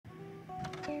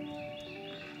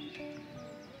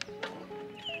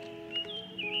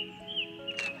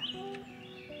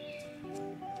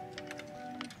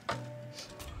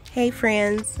Hey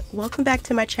friends, welcome back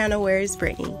to my channel Where is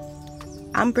Brittany.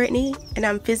 I'm Brittany and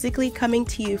I'm physically coming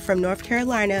to you from North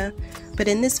Carolina, but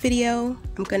in this video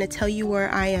I'm going to tell you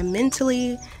where I am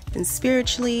mentally and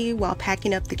spiritually while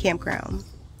packing up the campground.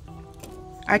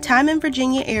 Our time in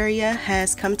Virginia area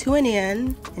has come to an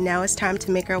end and now it's time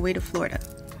to make our way to Florida.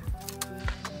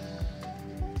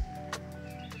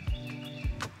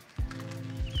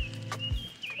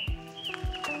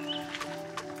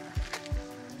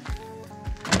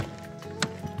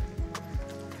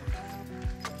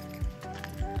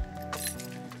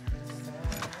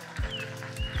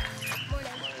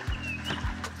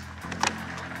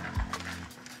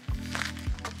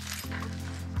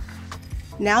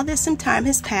 Now that some time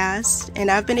has passed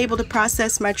and I've been able to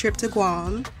process my trip to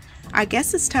Guam, I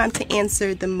guess it's time to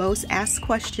answer the most asked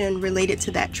question related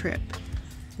to that trip.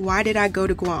 Why did I go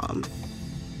to Guam?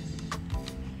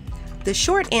 The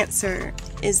short answer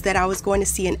is that I was going to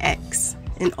see an ex,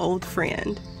 an old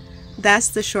friend. That's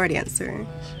the short answer.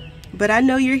 But I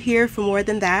know you're here for more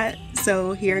than that,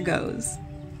 so here goes.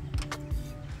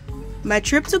 My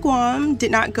trip to Guam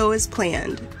did not go as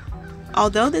planned.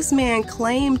 Although this man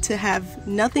claimed to have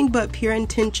nothing but pure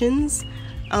intentions,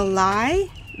 a lie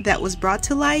that was brought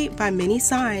to light by many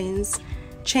signs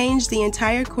changed the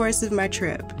entire course of my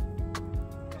trip.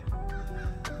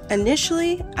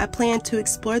 Initially, I planned to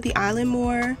explore the island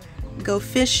more, go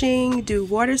fishing, do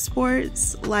water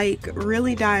sports, like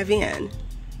really dive in.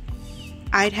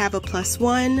 I'd have a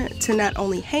 +1 to not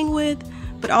only hang with,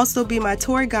 but also be my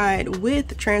tour guide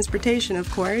with transportation,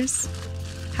 of course.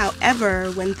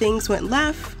 However, when things went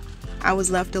left, I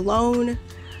was left alone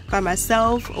by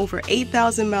myself over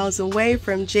 8,000 miles away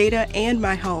from Jada and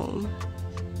my home.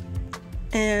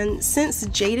 And since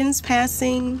Jaden's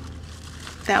passing,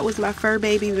 that was my fur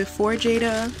baby before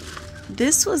Jada,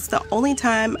 this was the only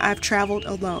time I've traveled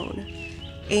alone.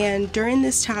 And during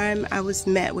this time, I was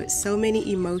met with so many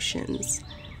emotions: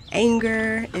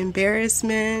 anger,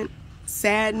 embarrassment,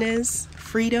 sadness,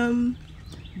 freedom,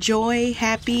 joy,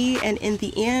 happy, and in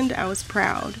the end, I was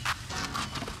proud.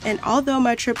 And although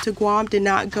my trip to Guam did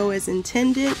not go as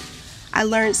intended, I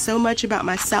learned so much about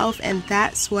myself, and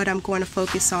that's what I'm going to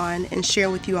focus on and share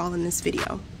with you all in this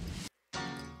video.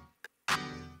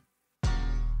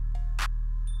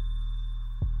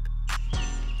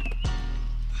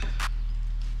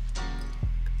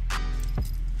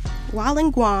 While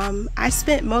in Guam, I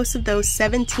spent most of those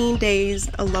 17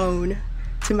 days alone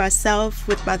to myself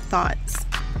with my thoughts.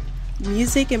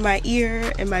 Music in my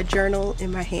ear and my journal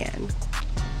in my hand.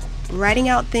 Writing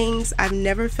out things I've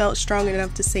never felt strong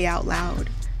enough to say out loud.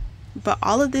 But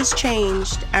all of this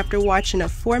changed after watching a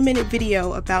 4-minute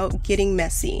video about getting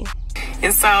messy.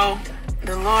 And so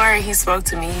the Lord, he spoke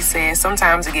to me. He said,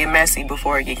 sometimes it get messy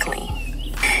before it get clean.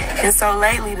 And so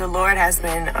lately the Lord has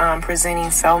been presenting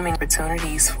so many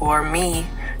opportunities for me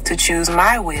to choose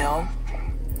my will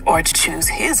or to choose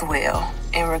his will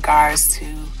in regards to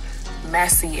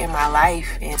messy in my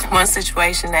life. And one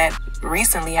situation that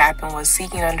recently happened was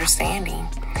seeking understanding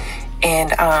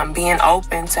and being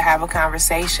open to have a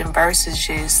conversation versus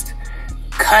just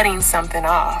cutting something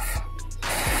off,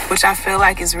 which I feel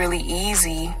like is really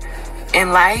easy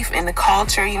in life, in the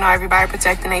culture, you know, everybody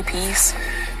protecting their peace,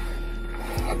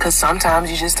 because sometimes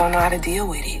you just don't know how to deal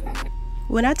with it.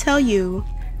 When I tell you,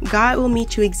 God will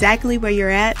meet you exactly where you're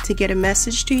at to get a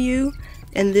message to you,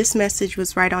 and this message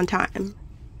was right on time.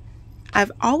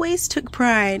 I've always took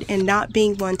pride in not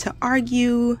being one to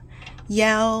argue,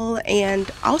 yell,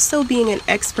 and also being an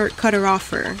expert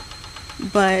cutter-offer.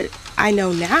 But I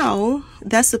know now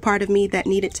that's the part of me that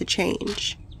needed to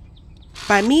change.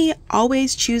 By me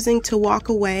always choosing to walk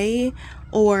away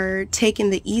or taking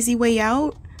the easy way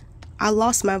out, I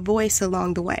lost my voice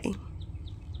along the way.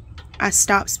 I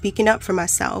stopped speaking up for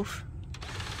myself.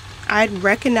 I'd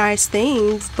recognize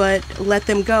things but let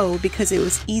them go because it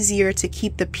was easier to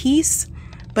keep the peace,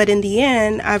 but in the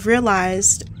end, I've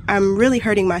realized I'm really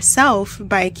hurting myself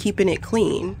by keeping it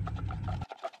clean.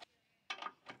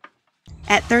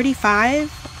 At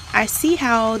 35, I see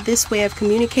how this way of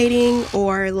communicating,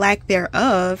 or lack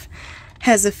thereof,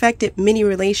 has affected many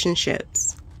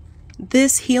relationships.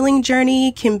 This healing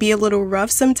journey can be a little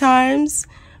rough sometimes,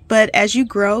 but as you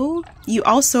grow, you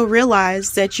also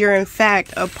realize that you're in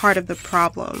fact a part of the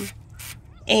problem.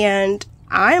 And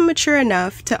I am mature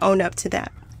enough to own up to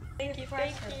that. Thank you.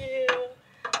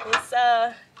 It's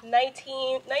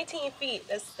 19 feet.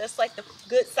 That's like the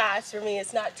good size for me.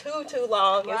 It's not too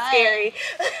long. It's scary.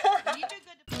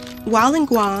 While in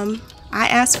Guam, I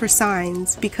asked for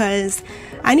signs because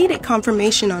I needed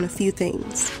confirmation on a few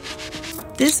things.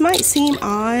 This might seem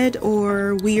odd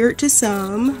or weird to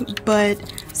some, but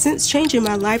Since changing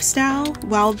my lifestyle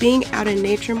while being out in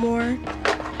nature more,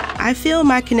 I feel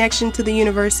my connection to the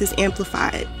universe is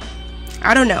amplified.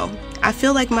 I don't know. I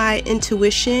feel like my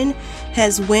intuition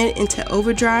has went into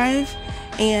overdrive,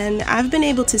 and I've been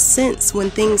able to sense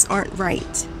when things aren't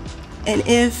right. And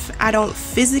if I don't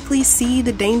physically see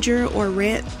the danger or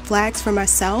red flags for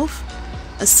myself,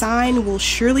 a sign will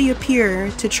surely appear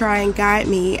to try and guide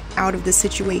me out of the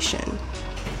situation.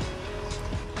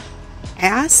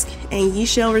 Ask and ye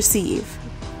shall receive.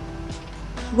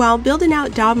 While building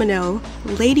out Domino,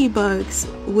 ladybugs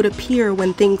would appear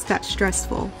when things got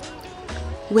stressful.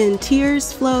 When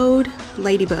tears flowed,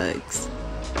 ladybugs.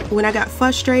 When I got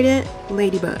frustrated,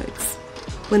 ladybugs.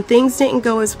 When things didn't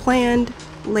go as planned,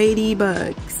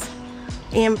 ladybugs.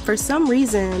 And for some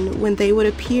reason, when they would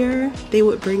appear, they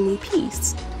would bring me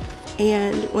peace.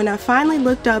 And when I finally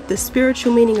looked up the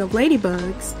spiritual meaning of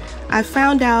ladybugs, I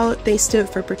found out they stood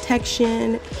for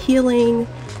protection, healing,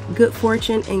 good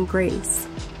fortune, and grace.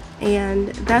 And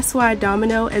that's why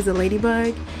Domino as a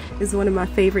ladybug is one of my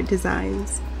favorite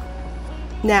designs.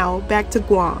 Now, back to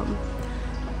Guam.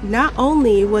 Not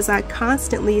only was I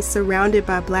constantly surrounded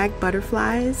by black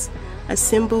butterflies, a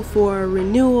symbol for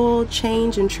renewal,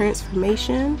 change, and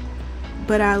transformation,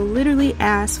 but I literally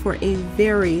asked for a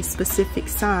very specific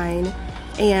sign,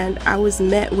 and I was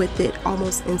met with it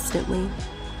almost instantly.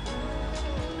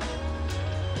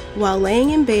 While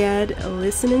laying in bed,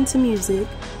 listening to music,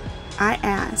 I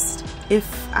asked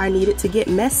if I needed to get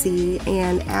messy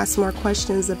and ask more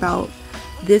questions about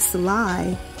this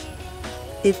lie.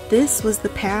 If this was the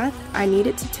path I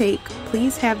needed to take,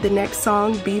 please have the next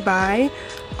song be by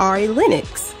Ari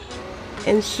Lennox.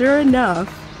 And sure enough,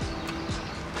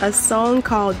 a song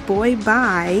called Boy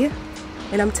Bye,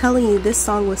 and I'm telling you, this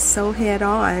song was so head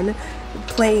on,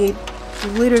 played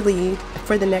literally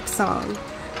for the next song.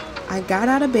 I got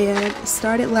out of bed,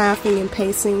 started laughing and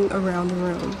pacing around the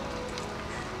room.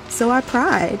 So I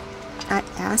cried. I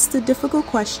asked the difficult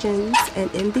questions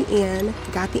and in the end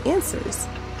got the answers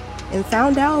and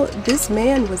found out this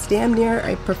man was damn near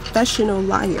a professional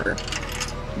liar.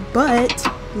 But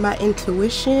my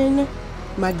intuition,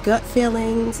 my gut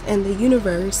feelings, and the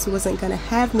universe wasn't gonna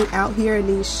have me out here in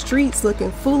these streets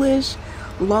looking foolish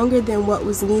longer than what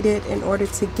was needed in order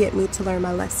to get me to learn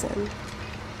my lesson.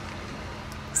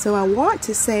 So I want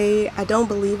to say I don't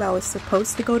believe I was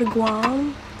supposed to go to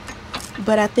Guam,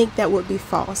 but I think that would be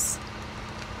false.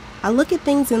 I look at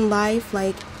things in life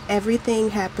like everything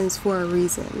happens for a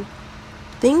reason.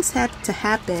 Things have to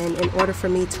happen in order for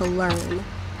me to learn,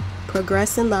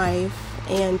 progress in life,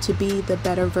 and to be the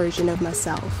better version of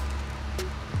myself.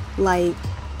 Like,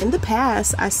 in the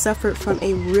past, I suffered from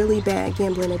a really bad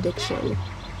gambling addiction.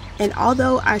 And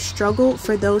although I struggled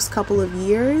for those couple of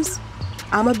years,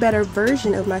 I'm a better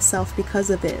version of myself because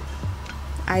of it.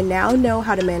 I now know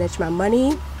how to manage my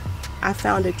money. I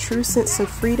found a true sense of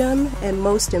freedom, and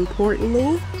most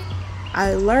importantly,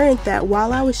 I learned that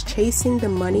while I was chasing the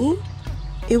money,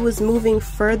 it was moving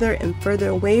further and further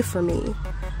away from me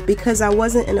because I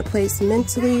wasn't in a place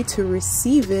mentally to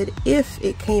receive it if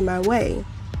it came my way.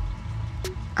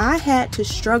 I had to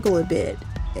struggle a bit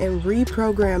and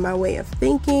reprogram my way of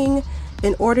thinking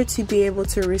in order to be able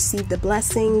to receive the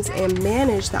blessings and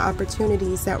manage the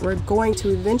opportunities that were going to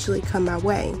eventually come my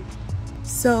way.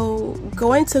 So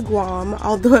going to Guam,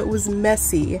 although it was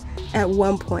messy at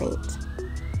one point,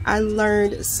 I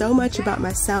learned so much about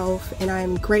myself, and I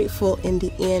am grateful in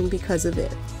the end because of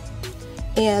it.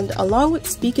 And along with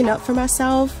speaking up for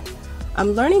myself,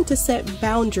 I'm learning to set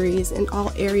boundaries in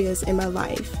all areas in my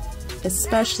life,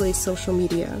 especially social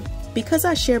media. Because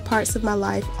I share parts of my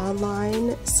life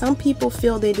online, some people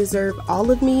feel they deserve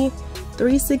all of me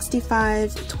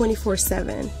 365,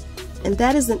 24/7. And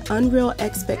that is an unreal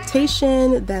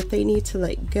expectation that they need to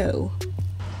let go.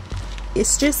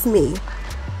 It's just me.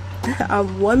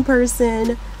 I'm one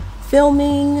person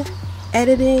filming,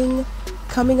 editing,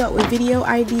 coming up with video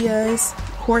ideas,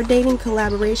 coordinating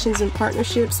collaborations and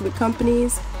partnerships with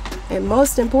companies, and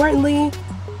most importantly,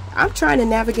 I'm trying to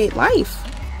navigate life.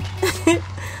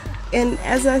 And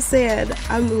as I said,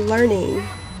 I'm learning.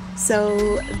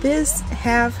 So this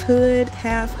half hood,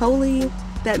 half holy,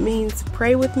 that means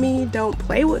pray with me, don't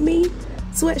play with me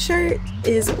sweatshirt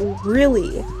is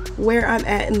really where I'm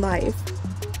at in life.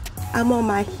 I'm on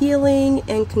my healing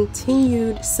and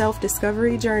continued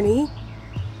self-discovery journey,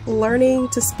 learning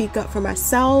to speak up for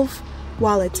myself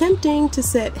while attempting to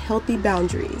set healthy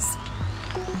boundaries.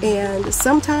 And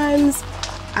sometimes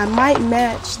I might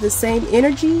match the same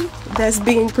energy that's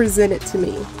being presented to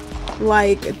me,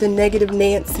 like the negative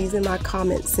Nancy's in my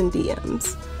comments and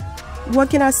DMs. What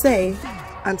can I say?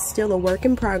 I'm still a work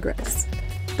in progress,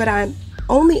 but I'm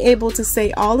only able to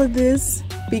say all of this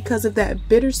because of that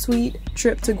bittersweet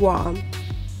trip to Guam.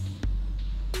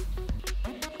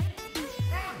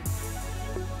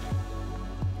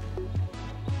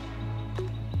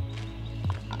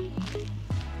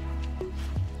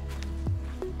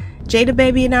 Jada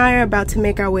baby and I are about to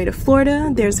make our way to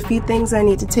Florida. There's a few things I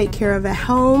need to take care of at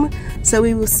home, so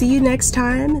we will see you next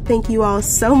time. Thank you all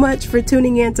so much for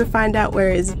tuning in to find out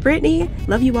where is Brittany.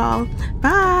 Love you all.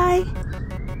 Bye.